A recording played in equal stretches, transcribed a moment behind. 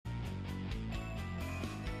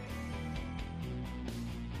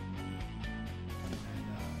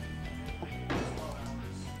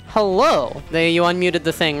Hello. You unmuted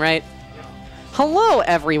the thing, right? Hello,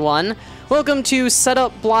 everyone. Welcome to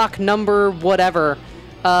setup block number whatever,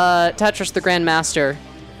 Tetris the Grandmaster.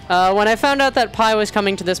 When I found out that Pi was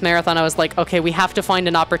coming to this marathon, I was like, okay, we have to find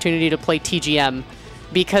an opportunity to play TGM.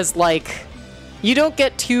 Because, like, you don't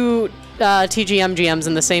get two TGM GMs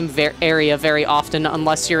in the same area very often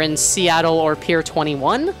unless you're in Seattle or Pier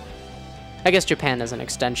 21. I guess Japan is an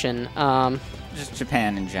extension. Just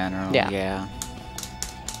Japan in general, yeah.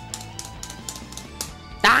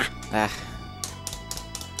 Ah!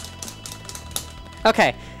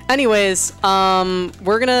 Okay, anyways,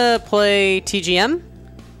 we're gonna play TGM.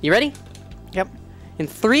 You ready? Yep. In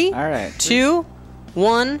 3, all right. 2,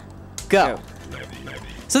 1, go.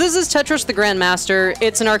 So this is Tetris the Grandmaster.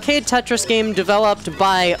 It's an arcade Tetris game developed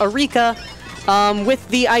by Arika with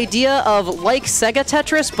the idea of like Sega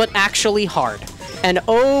Tetris, but actually hard. And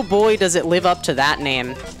oh boy, does it live up to that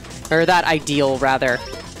name. Or that ideal, rather.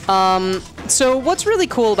 So what's really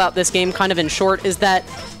cool about this game, kind of in short, is that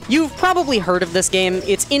you've probably heard of this game.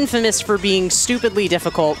 It's infamous for being stupidly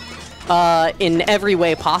difficult in every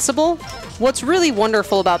way possible. What's really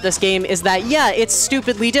wonderful about this game is that, yeah, it's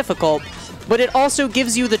stupidly difficult, but it also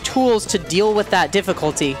gives you the tools to deal with that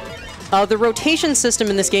difficulty. The rotation system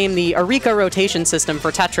in this game, the Arika rotation system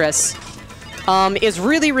for Tetris, is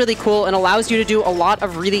really, really cool and allows you to do a lot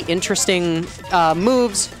of really interesting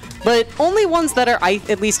moves, but only ones that are,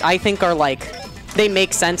 at least I think, are like, they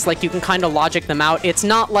make sense, like you can kind of logic them out. It's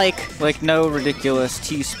not like... Like no ridiculous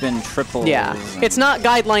T-spin triples. Yeah, it's not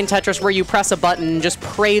guideline Tetris where you press a button and just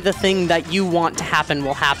pray the thing that you want to happen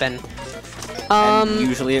will happen. And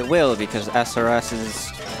usually it will, because SRS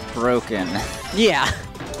is broken. Yeah.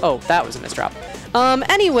 Oh, that was a misdrop.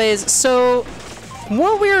 Anyways, so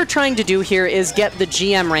what we're trying to do here is get the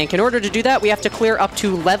GM rank. In order to do that, we have to clear up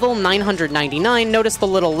to level 999. Notice the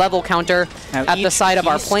little level counter now, at the side of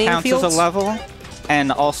our playing fields. Counts as a level,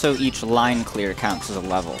 and also each line clear counts as a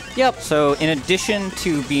level. Yep. So in addition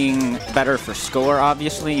to being better for score,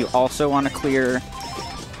 obviously, you also want to clear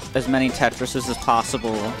as many Tetrises as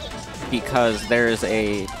possible, because there is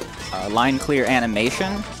a line clear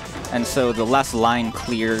animation, and so the less line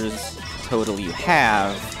clears total you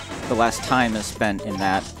have, the less time is spent in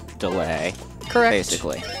that delay. Correct.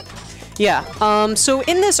 Basically. Yeah, so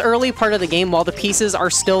in this early part of the game, while the pieces are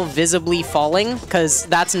still visibly falling, because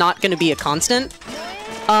that's not going to be a constant,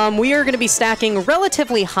 we are going to be stacking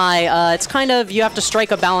relatively high. It's kind of, you have to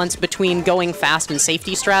strike a balance between going fast and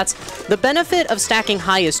safety strats. The benefit of stacking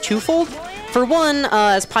high is twofold. For one,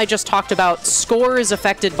 as Pi just talked about, score is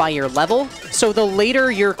affected by your level, so the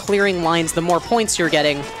later you're clearing lines, the more points you're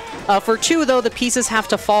getting. For two, though, the pieces have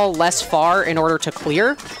to fall less far in order to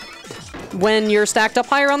clear when you're stacked up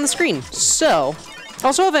higher on the screen. So,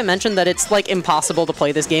 also have I mentioned that it's, like, impossible to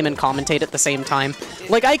play this game and commentate at the same time?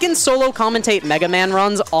 Like, I can solo commentate Mega Man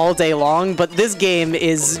runs all day long, but this game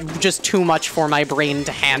is just too much for my brain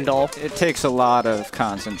to handle. It takes a lot of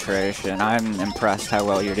concentration. I'm impressed how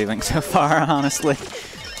well you're doing so far, honestly.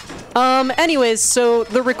 Anyways, so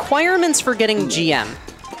the requirements for getting GM.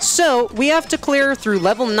 So, we have to clear through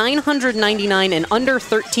level 999 in under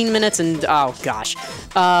 13 minutes and... oh, gosh.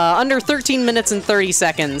 Under 13 minutes and 30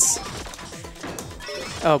 seconds.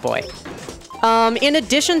 Oh, boy. In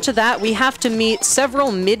addition to that, we have to meet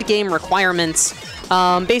several mid-game requirements.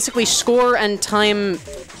 Basically, score and time...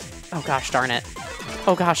 oh, gosh darn it.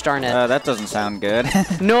 Oh, gosh darn it. That doesn't sound good.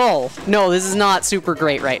 No, this is not super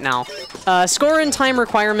great right now. Score and time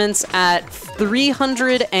requirements at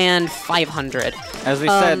 300 and 500. As we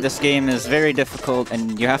said, this game is very difficult,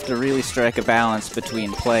 and you have to really strike a balance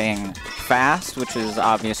between playing fast, which is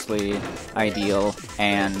obviously ideal,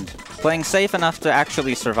 and playing safe enough to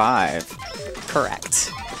actually survive.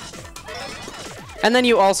 Correct. And then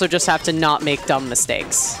you also just have to not make dumb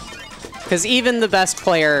mistakes. Because even the best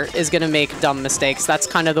player is going to make dumb mistakes. That's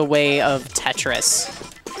kind of the way of Tetris.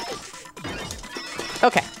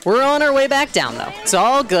 Okay, we're on our way back down, though. It's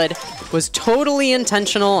all good. It was totally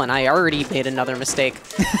intentional, and I already made another mistake.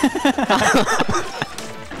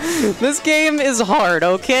 This game is hard,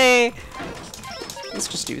 okay? Let's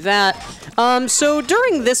just do that. So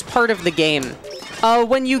during this part of the game,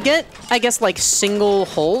 when you get, I guess, like, single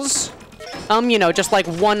holes... you know, just like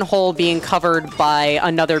one hole being covered by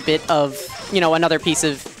another bit of, you know, another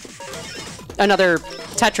Tetris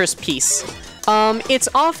piece. It's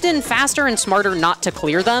often faster and smarter not to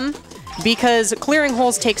clear them, because clearing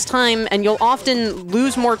holes takes time, and you'll often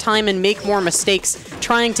lose more time and make more mistakes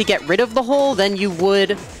trying to get rid of the hole than you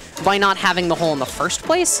would by not having the hole in the first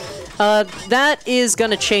place. That is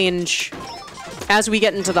gonna change as we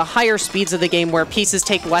get into the higher speeds of the game where pieces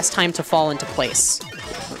take less time to fall into place.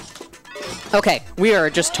 Okay, we are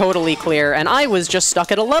just totally clear, and I was just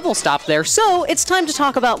stuck at a level stop there, so it's time to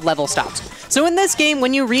talk about level stops. So in this game,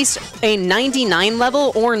 when you reach a 99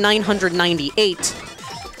 level or 998...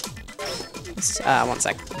 one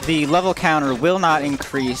sec. The level counter will not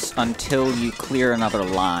increase until you clear another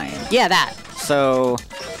line. Yeah, that. So,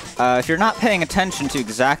 if you're not paying attention to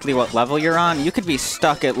exactly what level you're on, you could be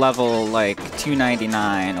stuck at level, like,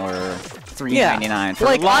 299 or 399 for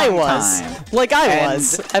a long time. Like I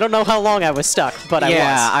was. I don't know how long I was stuck, but I was.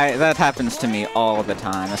 Yeah, that happens to me all the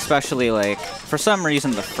time, especially, like, for some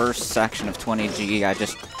reason, the first section of 20G, I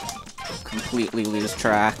just completely lose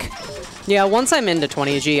track. Yeah, once I'm into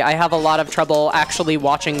 20G, I have a lot of trouble actually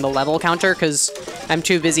watching the level counter because I'm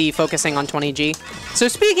too busy focusing on 20G. So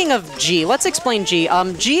speaking of G, let's explain G.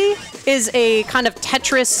 G is a kind of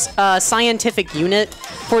Tetris scientific unit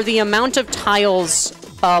for the amount of tiles,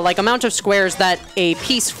 amount of squares that a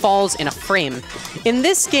piece falls in a frame. In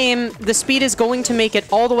this game, the speed is going to make it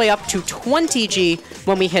all the way up to 20G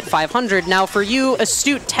when we hit 500. Now, for you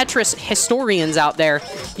astute Tetris historians out there,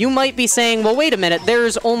 you might be saying, well, wait a minute,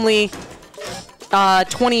 there's only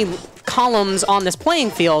 20 columns on this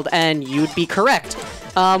playing field, and you'd be correct.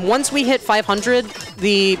 Once we hit 500,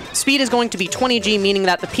 the speed is going to be 20G, meaning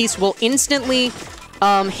that the piece will instantly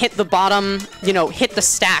hit the bottom, hit the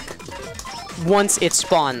stack once it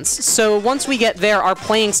spawns. So once we get there, our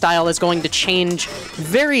playing style is going to change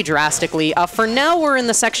very drastically. For now, we're in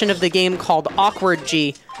the section of the game called Awkward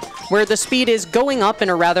G, where the speed is going up in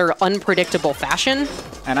a rather unpredictable fashion.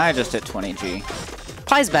 And I just hit 20G.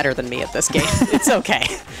 Pie's better than me at this game. It's okay.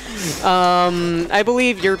 I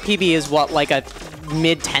believe your PB is what, like a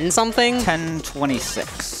mid-10 something?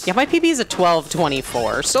 1026. Yeah, my PB is a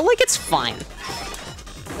 1224, so like it's fine.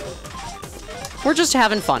 We're just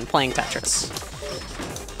having fun playing Tetris.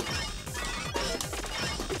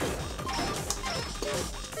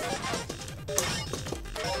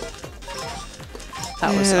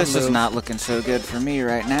 That was this is not looking so good for me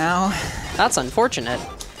right now. That's unfortunate.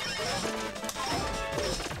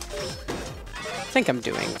 I think I'm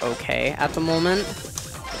doing okay at the moment.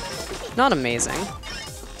 Not amazing.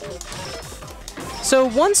 So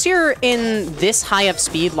once you're in this high of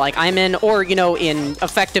speed like I'm in, or, in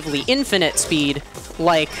effectively infinite speed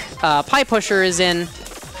like PiePusher is in,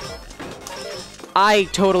 I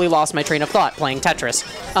totally lost my train of thought playing Tetris.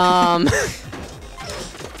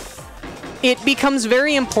 It becomes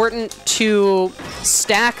very important to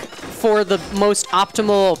stack for the most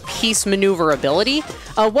optimal piece maneuverability.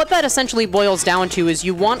 What that essentially boils down to is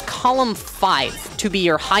you want column 5 to be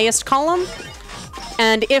your highest column,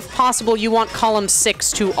 and if possible, you want column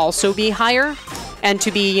 6 to also be higher, and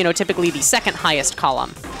to be, typically the second highest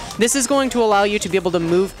column. This is going to allow you to be able to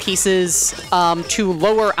move pieces to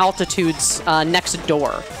lower altitudes next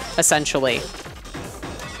door, essentially.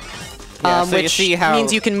 Yeah, so which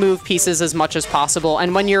means you can move pieces as much as possible.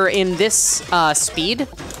 And when you're in this speed,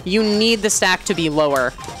 you need the stack to be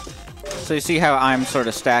lower. So you see how I'm sort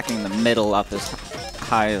of stacking the middle up as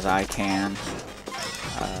high as I can.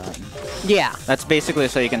 Yeah. That's basically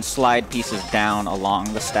so you can slide pieces down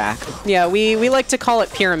along the stack. Yeah, we like to call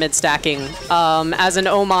it pyramid stacking, as an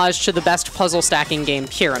homage to the best puzzle stacking game,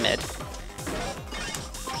 Pyramid.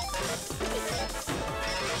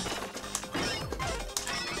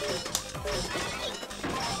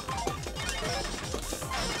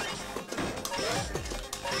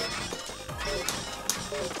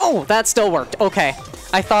 Oh, that still worked. Okay.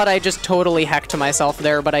 I thought I just totally hecked myself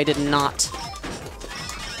there, but I did not.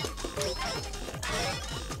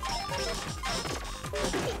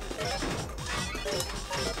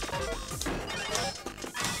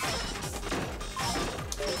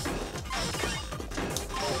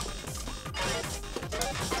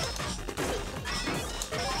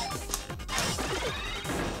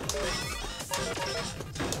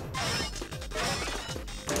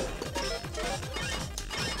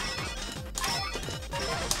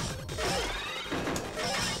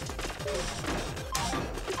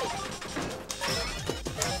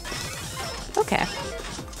 Okay.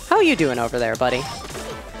 How are you doing over there, buddy?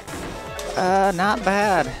 Not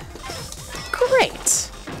bad. Great.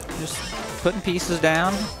 Just putting pieces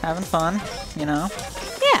down, having fun, Yeah.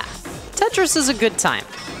 Tetris is a good time.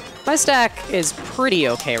 My stack is pretty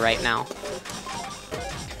okay right now.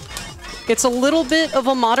 It's a little bit of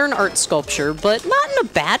a modern art sculpture, but not in a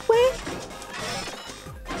bad way.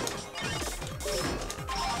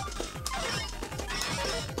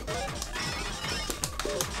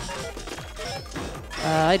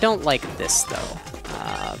 I don't like this, though.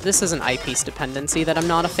 This is an eyepiece dependency that I'm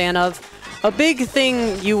not a fan of. A big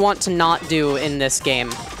thing you want to not do in this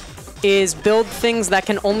game is build things that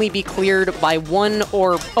can only be cleared by one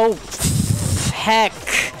or... Oh, heck?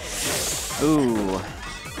 Ooh.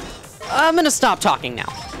 I'm gonna stop talking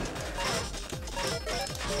now.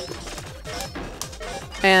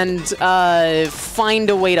 And find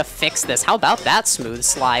a way to fix this. How about that smooth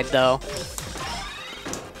slide, though?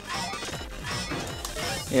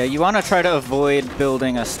 Yeah, you want to try to avoid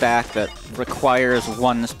building a stack that requires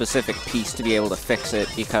one specific piece to be able to fix it,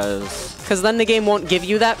 because then the game won't give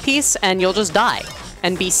you that piece, and you'll just die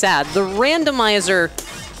and be sad. The randomizer...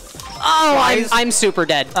 Oh, I'm super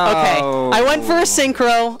dead. Okay. Oh. I went for a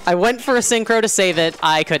synchro. I went for a synchro to save it.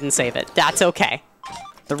 I couldn't save it. That's okay.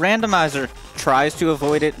 The randomizer tries to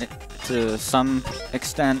avoid it to some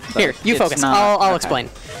extent. But here, you focus. I'll explain.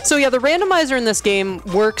 So yeah, the randomizer in this game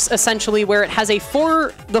works essentially where it has the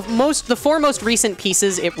four most recent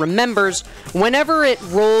pieces it remembers. Whenever it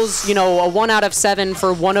rolls, you know, a 1 out of 7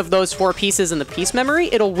 for one of those 4 pieces in the piece memory,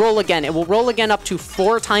 it'll roll again. It will roll again up to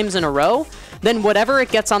 4 times in a row. Then whatever it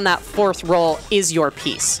gets on that 4th roll is your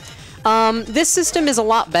piece. This system is a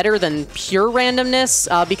lot better than pure randomness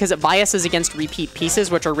because it biases against repeat pieces,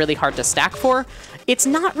 which are really hard to stack for. It's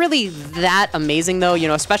not really that amazing, though, you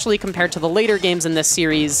know, especially compared to the later games in this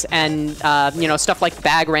series and, you know, stuff like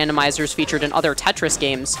bag randomizers featured in other Tetris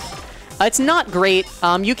games. It's not great.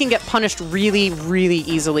 You can get punished really, really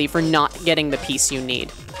easily for not getting the piece you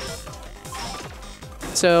need.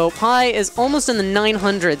 So Pi is almost in the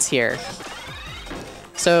 900s here.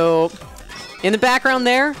 So in the background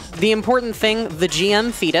there, the important thing, the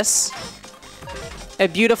GM fetus. A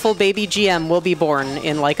beautiful baby GM will be born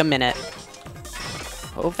in like a minute.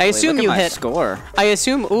 Hopefully. I assume Look you at my hit. Score. I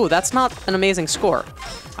assume. Ooh, that's not an amazing score.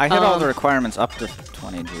 I hit all the requirements up to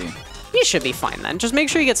 20G. You should be fine then. Just make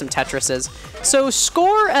sure you get some Tetrises. So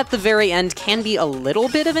score at the very end can be a little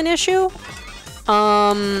bit of an issue.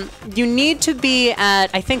 You need to be at,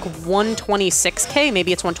 I think, 126K.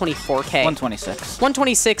 Maybe it's 124K. 126.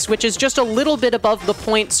 126, which is just a little bit above the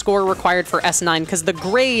point score required for S9, because the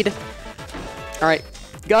grade... All right,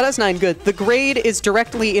 got S9, good. The grade is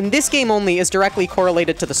directly, in this game only, is directly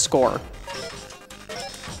correlated to the score.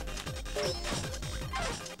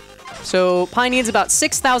 So Pi needs about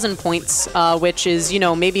 6,000 points, which is, you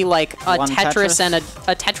know, maybe like a Tetris and a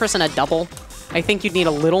Tetris and a double. I think you'd need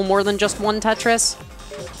a little more than just one Tetris.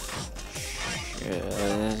 Yeah,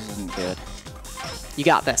 this isn't good. You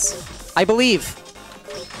got this. I believe.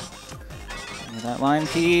 That line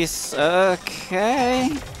piece. Okay.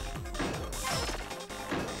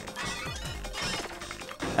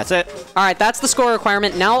 That's it. All right, that's the score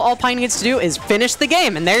requirement. Now all Pi needs to do is finish the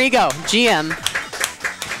game, and there you go, GM.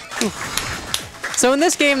 So in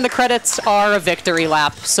this game, the credits are a victory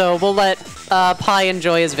lap, so we'll let Pi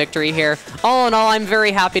enjoy his victory here. All in all, I'm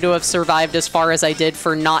very happy to have survived as far as I did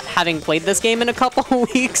for not having played this game in a couple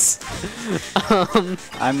of weeks.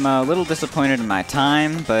 I'm a little disappointed in my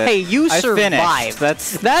time, but hey, you I survived.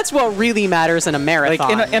 Finished. That's what really matters in a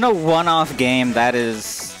marathon. Like in a one-off game,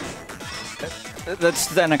 that's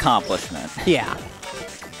an accomplishment. Yeah.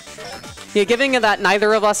 Yeah, given that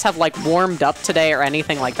neither of us have, like, warmed up today or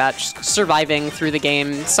anything like that, just surviving through the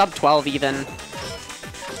game, sub 12 even.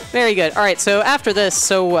 Very good. All right, so after this,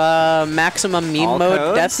 maximum meme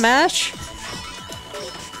mode deathmatch.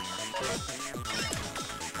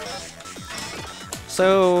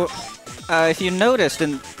 So, if you noticed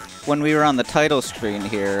when we were on the title screen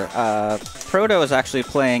here, Proto is actually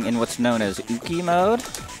playing in what's known as Uki mode.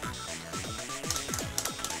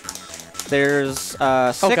 There's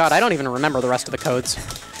oh god, I don't even remember the rest of the codes.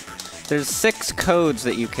 There's 6 codes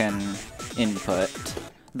that you can input.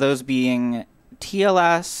 Those being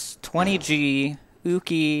TLS, 20G,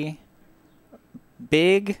 Uki,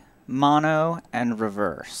 Big, Mono, and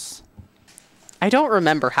Reverse. I don't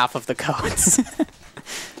remember half of the codes.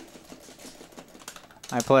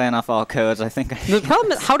 I play enough all codes, I think. The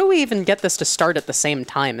problem is, how do we even get this to start at the same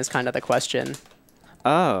time is kind of the question.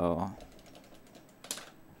 Oh.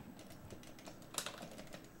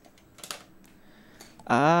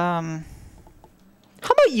 How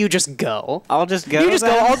about you just go? I'll just go. You just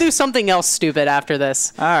then? go. I'll do something else stupid after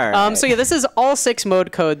this. All right. So yeah, this is all 6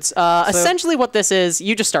 mode codes. Essentially what this is,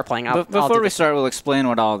 you just start playing. Before we start, we'll explain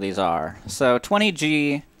what all these are. So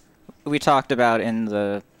 20G, we talked about in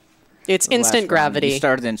the... It's instant gravity. You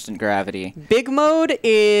started instant gravity. Big mode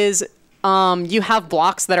is... you have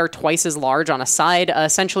blocks that are twice as large on a side,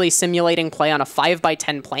 essentially simulating play on a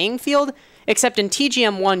 5x10 playing field. Except in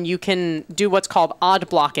TGM1, you can do what's called odd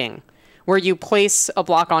blocking, where you place a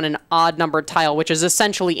block on an odd-numbered tile, which is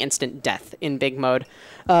essentially instant death in big mode.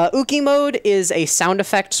 Uki mode is a sound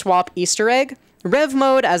effect swap Easter egg. Rev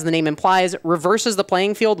mode, as the name implies, reverses the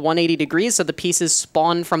playing field 180 degrees, so the pieces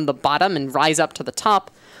spawn from the bottom and rise up to the top.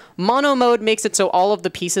 Mono mode makes it so all of the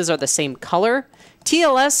pieces are the same color.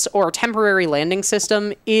 TLS, or temporary landing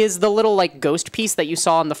system, is the little like ghost piece that you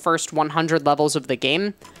saw in the first 100 levels of the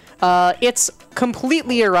game. It's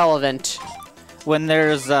completely irrelevant when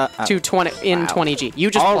there's to 20G.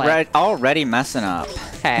 You just already messing up.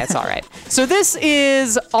 Hey, it's all right. So this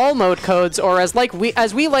is all mode codes, or as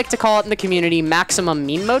we like to call it in the community, maximum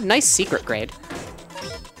meme mode. Nice secret grade.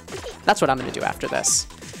 That's what I'm gonna do after this.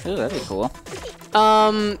 Ooh, that'd be cool.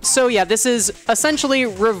 So yeah, this is essentially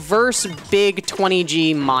reverse big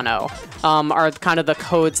 20G mono, are kind of the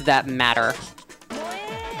codes that matter.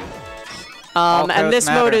 And this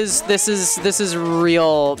mode is, this is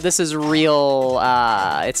real,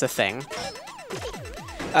 it's a thing.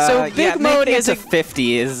 So big mode is a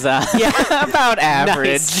 50 is yeah, about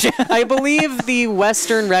average. Nice. I believe the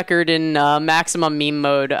Western record in maximum meme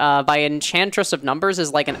mode by Enchantress of Numbers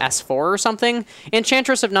is like an S4 or something.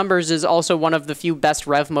 Enchantress of Numbers is also one of the few best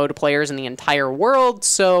Rev mode players in the entire world,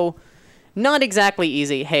 so not exactly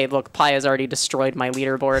easy. Hey, look, Pi has already destroyed my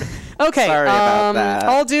leaderboard. Okay, sorry about that.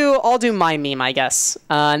 I'll do my meme, I guess,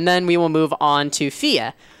 and then we will move on to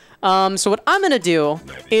Fia. So what I'm going to do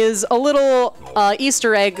is a little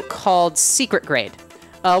Easter egg called Secret Grade.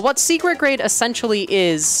 What Secret Grade essentially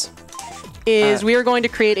is we are going to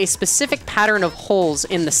create a specific pattern of holes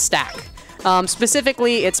in the stack.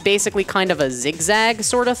 Specifically, it's basically kind of a zigzag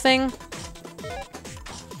sort of thing,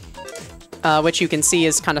 which you can see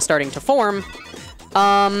is kind of starting to form.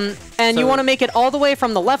 And you want to make it all the way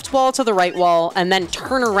from the left wall to the right wall, and then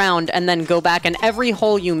turn around and then go back, and every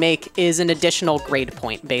hole you make is an additional grade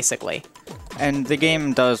point, basically. And the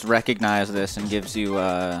game does recognize this and gives you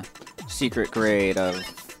a secret grade of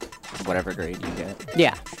whatever grade you get.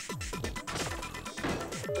 Yeah.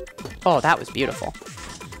 Oh, that was beautiful.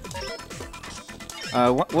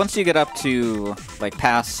 Once you get up to, like,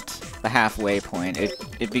 past the halfway point,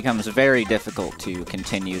 it becomes very difficult to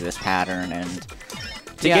continue this pattern, and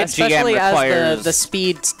to get especially GM requires, as the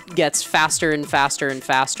speed gets faster and faster and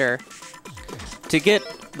faster. To get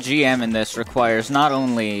GM in this requires not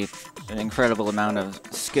only an incredible amount of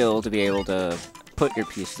skill to be able to put your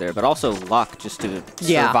piece there, but also luck just to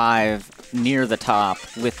survive near the top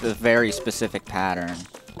with a very specific pattern.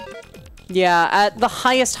 Yeah, at the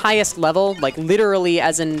highest level, like literally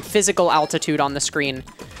as in physical altitude on the screen,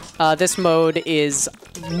 this mode is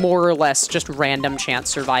more or less just random chance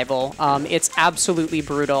survival. It's absolutely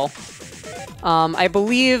brutal. I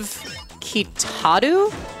believe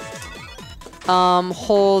Kitadu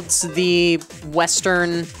holds the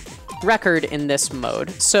Western record in this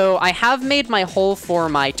mode. So I have made my hole for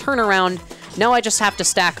my turnaround. Now I just have to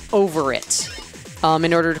stack over it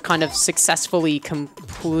in order to kind of successfully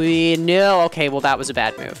complete... No, okay, well that was a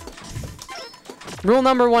bad move. Rule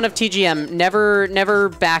number 1 of TGM, never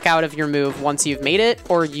back out of your move once you've made it,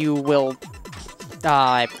 or you will...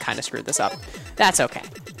 I kind of screwed this up. That's okay.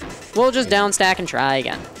 We'll just down stack and try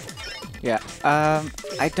again. Yeah,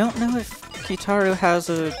 I don't know if Kitaru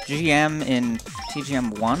has a GM in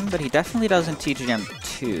TGM 1, but he definitely does in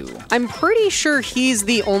TGM 2. I'm pretty sure he's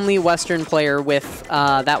the only Western player with...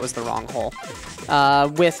 that was the wrong hole.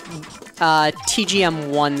 With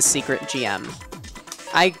TGM 1 secret GM.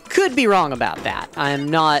 I could be wrong about that. I'm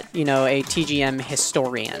not, you know, a TGM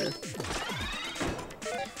historian.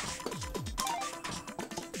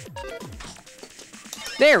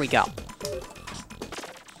 There we go.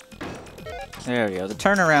 There we go. The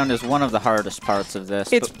turnaround is one of the hardest parts of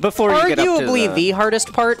this. It's before you get up to arguably the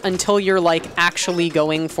hardest part until you're, like, actually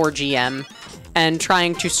going for GM and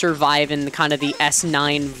trying to survive in kind of the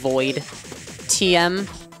S9 void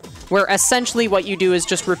TM. Where essentially what you do is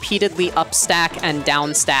just repeatedly up stack and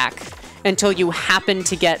down stack until you happen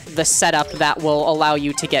to get the setup that will allow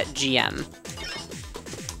you to get GM.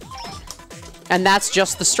 And that's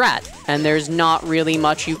just the strat, and there's not really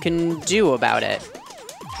much you can do about it.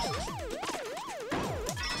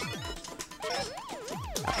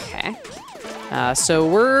 Okay. So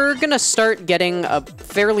we're gonna start getting a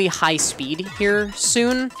fairly high speed here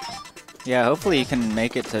soon. Yeah, hopefully you can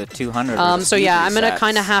make it to 200. So yeah, I'm gonna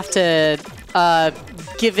kind of have to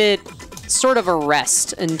give it sort of a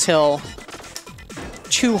rest until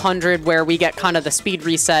 200, where we get kind of the speed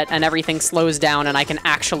reset and everything slows down and I can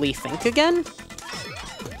actually think again.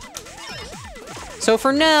 So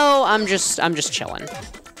for now, I'm just chilling.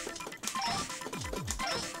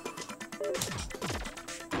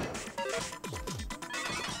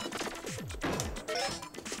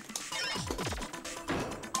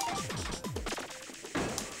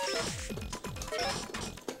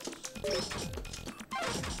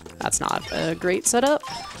 That's not a great setup.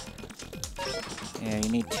 Yeah, you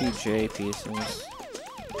need 2 J pieces.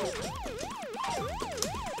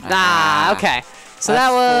 Ah, okay. So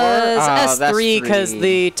that was S3 because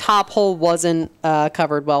the top hole wasn't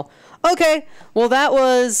covered well. Okay, well that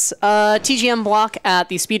was TGM Block at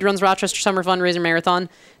the Speedruns Rochester Summer Fundraiser Marathon.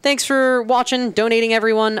 Thanks for watching, donating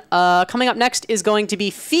everyone. Coming up next is going to be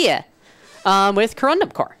Fia with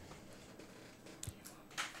Corundum Core.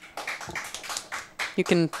 You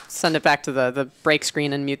can send it back to the break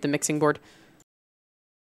screen and mute the mixing board.